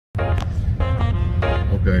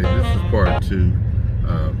Okay, this is part 2.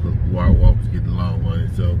 Because walk was getting a long one.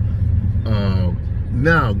 So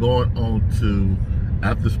now going on to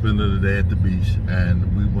after spending the day at the beach,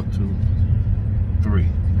 and we went to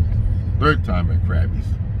third time at Crabby's.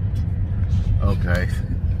 Okay,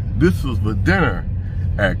 this was for dinner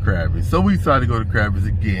at Crabby. So we decided to go to Crabby's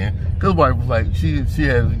again because wife was like, she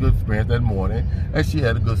had a good experience that morning, and she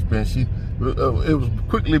had a good experience. It was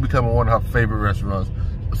quickly becoming one of her favorite restaurants,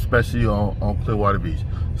 especially on Clearwater Beach.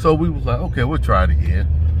 So we was like, okay, we'll try it again,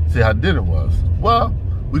 see how dinner was. Well,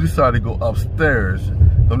 we decided to go upstairs.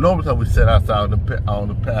 The normal time we sat outside on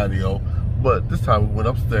the patio, but this time we went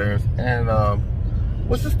upstairs, and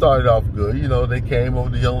well, she started off good. You know, they came over.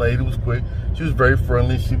 The young lady was quick. She was very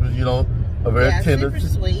friendly. She was, you know, very attentive.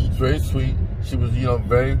 Super sweet. Very sweet. She was, you know,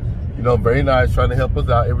 very nice, trying to help us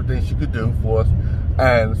out, everything she could do for us.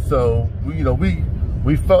 And so,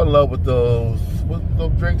 we fell in love with those, what's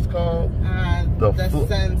those drinks called? The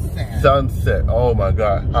Sunset. Sunset. Oh my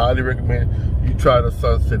God. I highly recommend you try the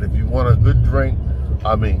Sunset. If you want a good drink,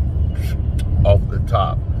 I mean, off the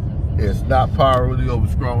top. It's not powerfully over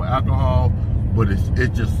strong with alcohol, but it's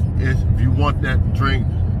if you want that drink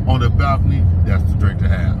on the balcony, that's the drink to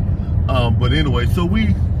have. But anyway, so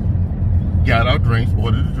we got our drinks,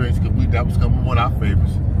 ordered the drinks, because that was coming one of our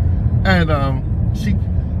favorites. And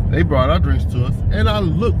they brought our drinks to us, and I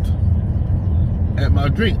looked at my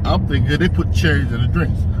drink. I'm thinking they put cherries in the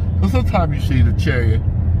drinks. So sometimes you see the cherry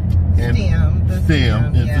and the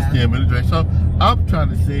stem in the drink. So I'm trying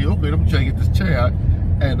to say, okay, I'm trying to get this cherry out,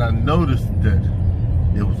 and I noticed that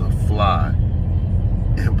it was a fly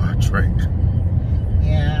in my drink.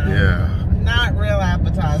 Yeah. Not real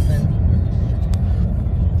appetizing.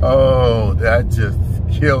 Oh, that just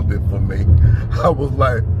killed it for me. I was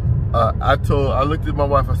like, I looked at my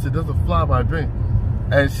wife, I said, there's a fly in my drink.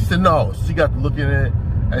 And she said, no. She got to looking at it,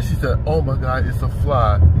 and she said, oh my God, it's a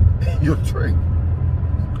fly in your drink.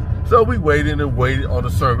 So we waited and waited on the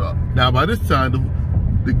server. Now, by this time,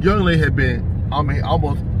 the young lady had been, I mean,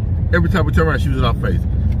 almost every time we turned around, she was in our face.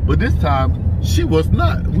 But this time, she was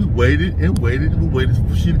not. We waited and waited and waited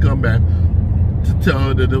for she to come back to tell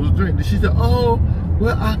her that there was a drink. And she said, oh,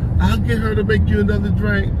 well, I'll get her to make you another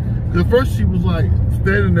drink. Because first she was like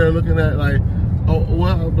standing there looking at like, oh,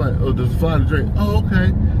 well, I'm like, oh, there's a fly in the drink. Oh,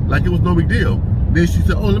 okay. Like it was no big deal. Then she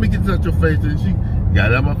said, oh, let me get this out your face. And she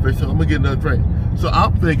got it out of my face, so I'm going to get another drink. So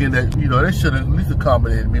I'm thinking that, you know, they should have at least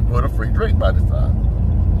accommodated me with a free drink by this time.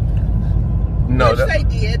 No, which they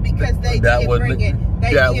did, because they did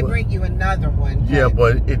bring you another one. Yeah,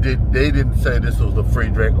 but they didn't say this was a free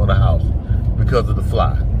drink on the house because of the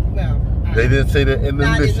fly. Well, they didn't say that in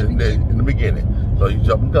the beginning. So you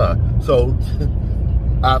jump and done. So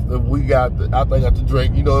after I got the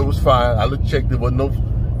drink, you know, it was fine. I checked, there was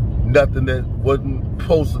nothing that wasn't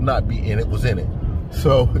supposed to not be in it was in it.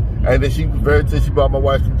 So, and then she was very attentive. She brought my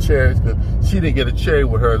wife some cherries because she didn't get a cherry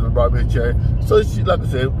with hers, but brought me a cherry. So she, like I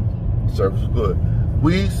said, service was good.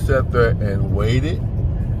 We sat there and waited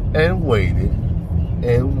and waited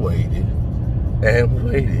and waited and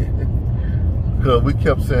waited, because we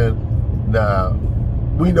kept saying, nah,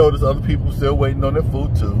 we noticed other people still waiting on their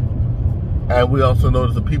food too, and we also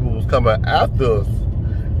noticed the people was coming after us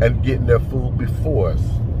and getting their food before us.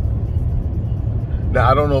 Now,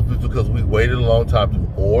 I don't know if it's because we waited a long time to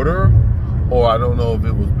order, or I don't know if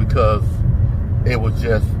it was because it was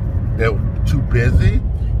just they were too busy.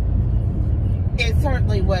 It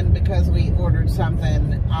certainly wasn't because we ordered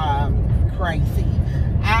something crazy.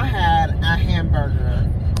 I had a hamburger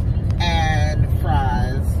and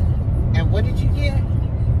fries. And what did you get?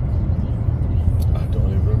 I don't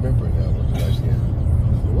even remember now.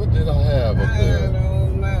 What did I have up there? I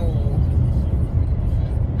don't know.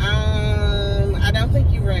 I don't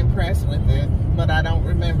think you were impressed with it, but I don't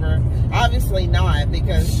remember. Obviously not,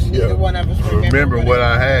 because neither one of us remember what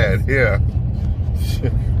I had. Yeah.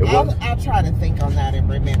 I'll try to think on that and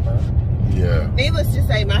remember. Yeah. Needless to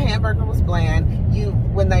say, my hamburger was bland.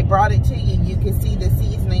 When they brought it to you, you could see the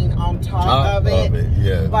seasoning on top of it.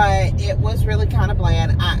 Yeah. But it was really kind of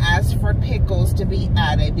bland. I asked for pickles to be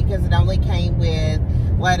added because it only came with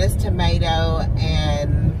lettuce, tomato,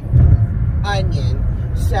 and onion.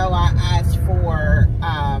 So I asked for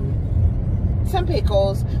some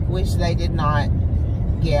pickles, which they did not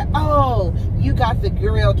get. Oh, you got the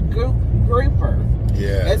grilled grouper.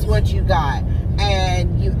 Yeah. That's what you got.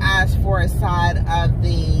 And you asked for a side of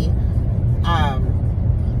the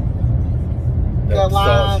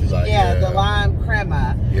lime, the lime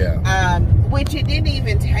crema. Yeah. Which it didn't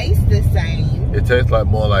even taste the same. It tastes like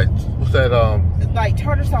more like, what's that? Like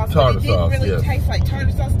tartar sauce. But it didn't really taste like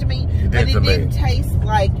tartar sauce to me. But it didn't taste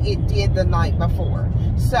like it did the night before.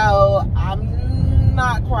 So I'm not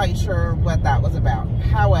not quite sure what that was about.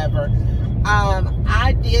 However,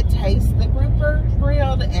 I did taste the grouper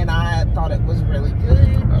grilled, and I thought it was really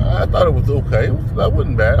good. I thought it was okay. That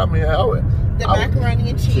wasn't bad. I mean, the macaroni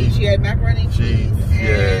and cheese. You had macaroni and cheese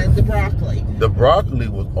and the broccoli. The broccoli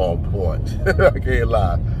was on point. I can't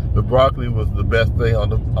lie. The broccoli was the best thing on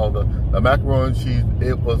the macaroni and cheese.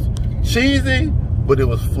 It was cheesy, but it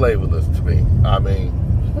was flavorless to me. I mean,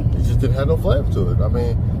 it just didn't have no flavor to it. I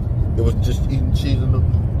mean, it was just eating cheese in the.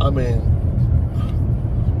 I mean,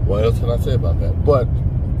 what else can I say about that? But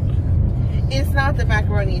it's not the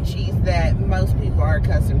macaroni and cheese that most people are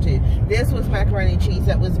accustomed to. This was macaroni and cheese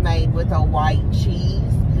that was made with a white cheese,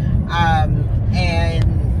 and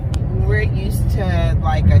we're used to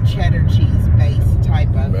like a cheddar cheese based type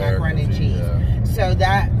of macaroni and cheese. Yeah. So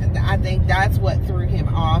that, I think that's what threw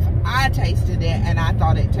him off. I tasted it and I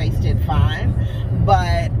thought it tasted fine,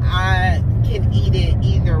 but I can eat it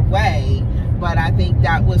either way. But I think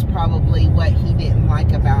that was probably what he didn't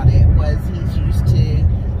like about it, was he's used to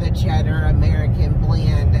the cheddar American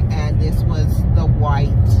blend, and this was the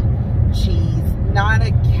white cheese, not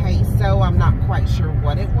a queso. I'm not quite sure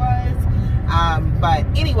what it was, but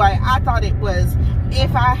anyway, I thought it was,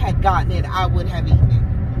 if I had gotten it, I would have eaten it.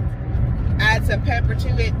 Add some pepper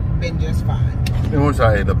to it, been just fine. And which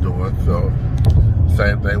I ended up doing. So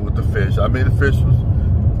same thing with the fish. I mean, the fish was,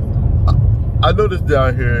 I noticed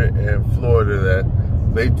down here in Florida that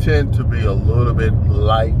they tend to be a little bit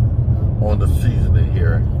light on the seasoning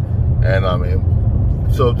here. And I mean,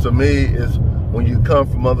 so to me, is when you come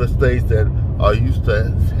from other states that are used to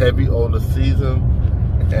heavy on the season,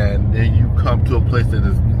 and then you come to a place that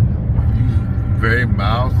is very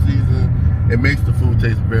mild season, it makes the food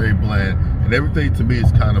taste very bland. And everything to me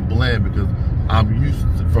is kind of bland because I'm used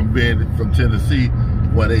to, from being from Tennessee,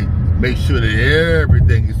 where they make sure that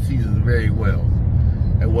everything is seasoned very well.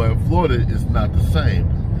 And where in Florida, it's not the same.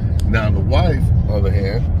 Now the wife, on the other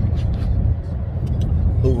hand,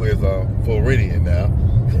 who is Floridian now,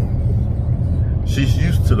 she's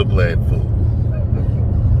used to the bland food.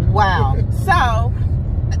 Wow. So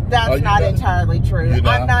that's not entirely true.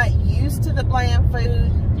 I'm not used to the bland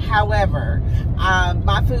food. However,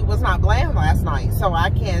 my food was not bland last night, so I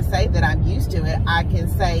can't say that I'm used to it. I can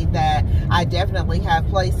say that I definitely have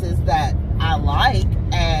places that I like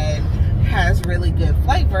and has really good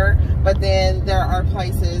flavor, but then there are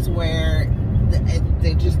places where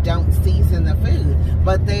they just don't season the food.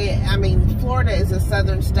 But I mean, Florida is a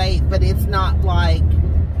southern state, but it's not like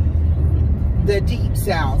the deep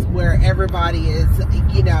south where everybody is,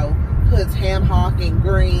 you know, puts ham hock and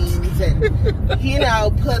greens and, you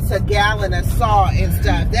know, puts a gallon of salt and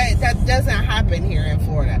stuff. That doesn't happen here in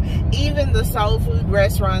Florida. Even the soul food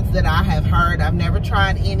restaurants that I have heard, I've never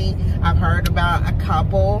tried any. I've heard about a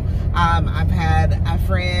couple. I've had a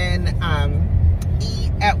friend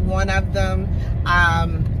eat at one of them,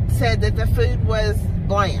 said that the food was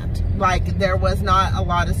bland. Like, there was not a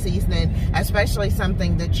lot of seasoning, especially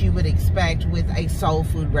something that you would expect with a soul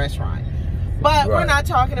food restaurant. But we're not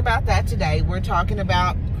talking about that today. We're talking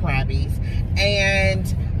about Crabby's. And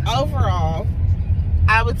overall,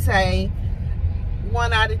 I would say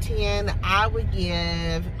 1 out of 10, I would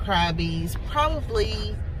give Crabby's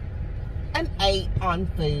probably an 8 on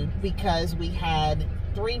food, because we had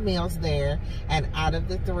 3 meals there, and out of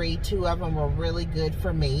the 3, 2 of them were really good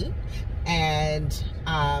for me, and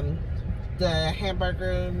the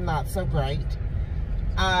hamburger not so great.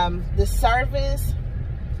 The service,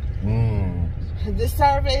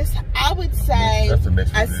 I would say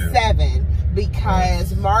a 7,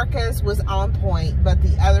 because Marcus was on point, but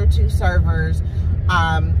the other 2 servers,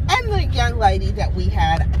 and the young lady that we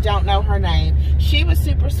had, I don't know her name, she was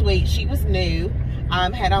super sweet. She was new,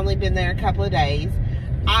 had only been there a couple of days.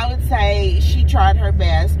 I would say she tried her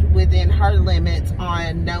best within her limits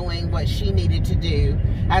on knowing what she needed to do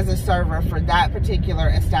as a server for that particular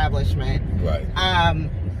establishment. Right.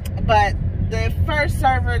 But the first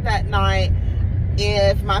server that night,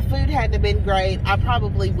 if my food hadn't been great, I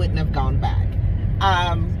probably wouldn't have gone back.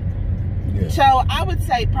 So I would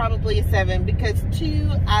say probably a 7, because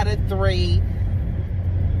 2 out of 3,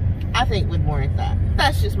 I think, would warrant that.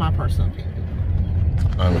 That's just my personal opinion.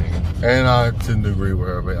 And I tend to agree with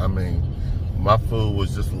her. But I mean, my food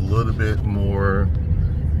was just a little bit more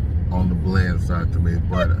on the bland side to me,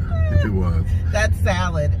 but it was. That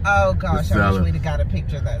salad, oh gosh, I wish we'd have got a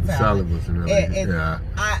picture of that salad. The salad was really yeah.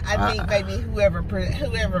 I think maybe whoever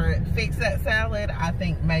fixed that salad, I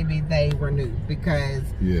think maybe they were new, because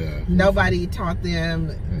nobody taught them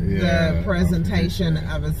the presentation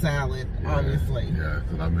of a salad, obviously. Yeah,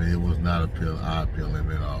 because I mean, it was not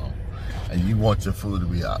eye-appealing at all. and you want your food to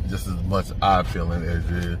be just as much eye feeling as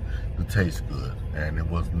it is to taste good, and it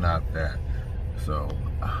was not that. So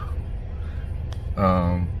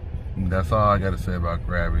that's all I got to say about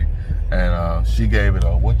Crabby. And she gave it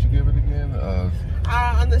what you give it again?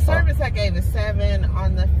 On the service, I gave it 7.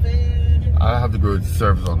 On the food, I have to go with the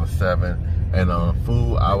service on the 7, and on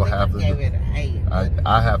food, I would have to give it an 8.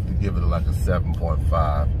 I have to give it like a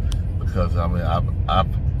 7.5 because I mean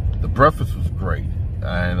the breakfast was great,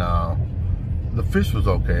 and the fish was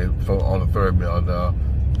okay on the third meal.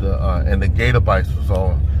 And the gator bites was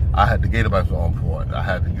on. The gator bites were on point. I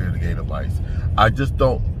had to give the gator bites.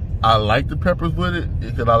 I like the peppers with it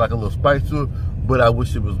because I like a little spice to it, but I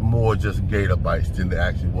wish it was more just gator bites than it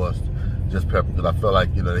actually was just pepper, because I felt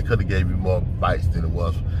like, they could have gave me more bites than it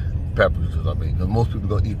was peppers, because most people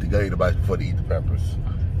don't eat the gator bites before they eat the peppers.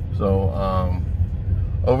 So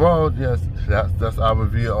overall, yes, that's our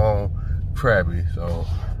review on Crabby. So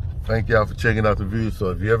thank y'all for checking out the review.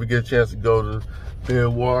 So if you ever get a chance to go to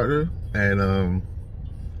Clearwater, and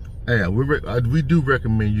we do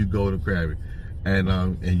recommend you go to Crabby.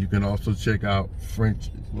 And you can also check out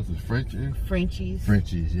Frenchie's,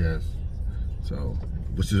 yes. So,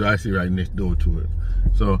 which is actually right next door to it.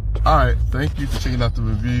 So, all right, thank you for checking out the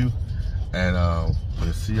review, and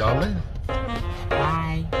we'll see y'all later.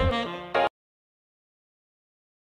 Bye.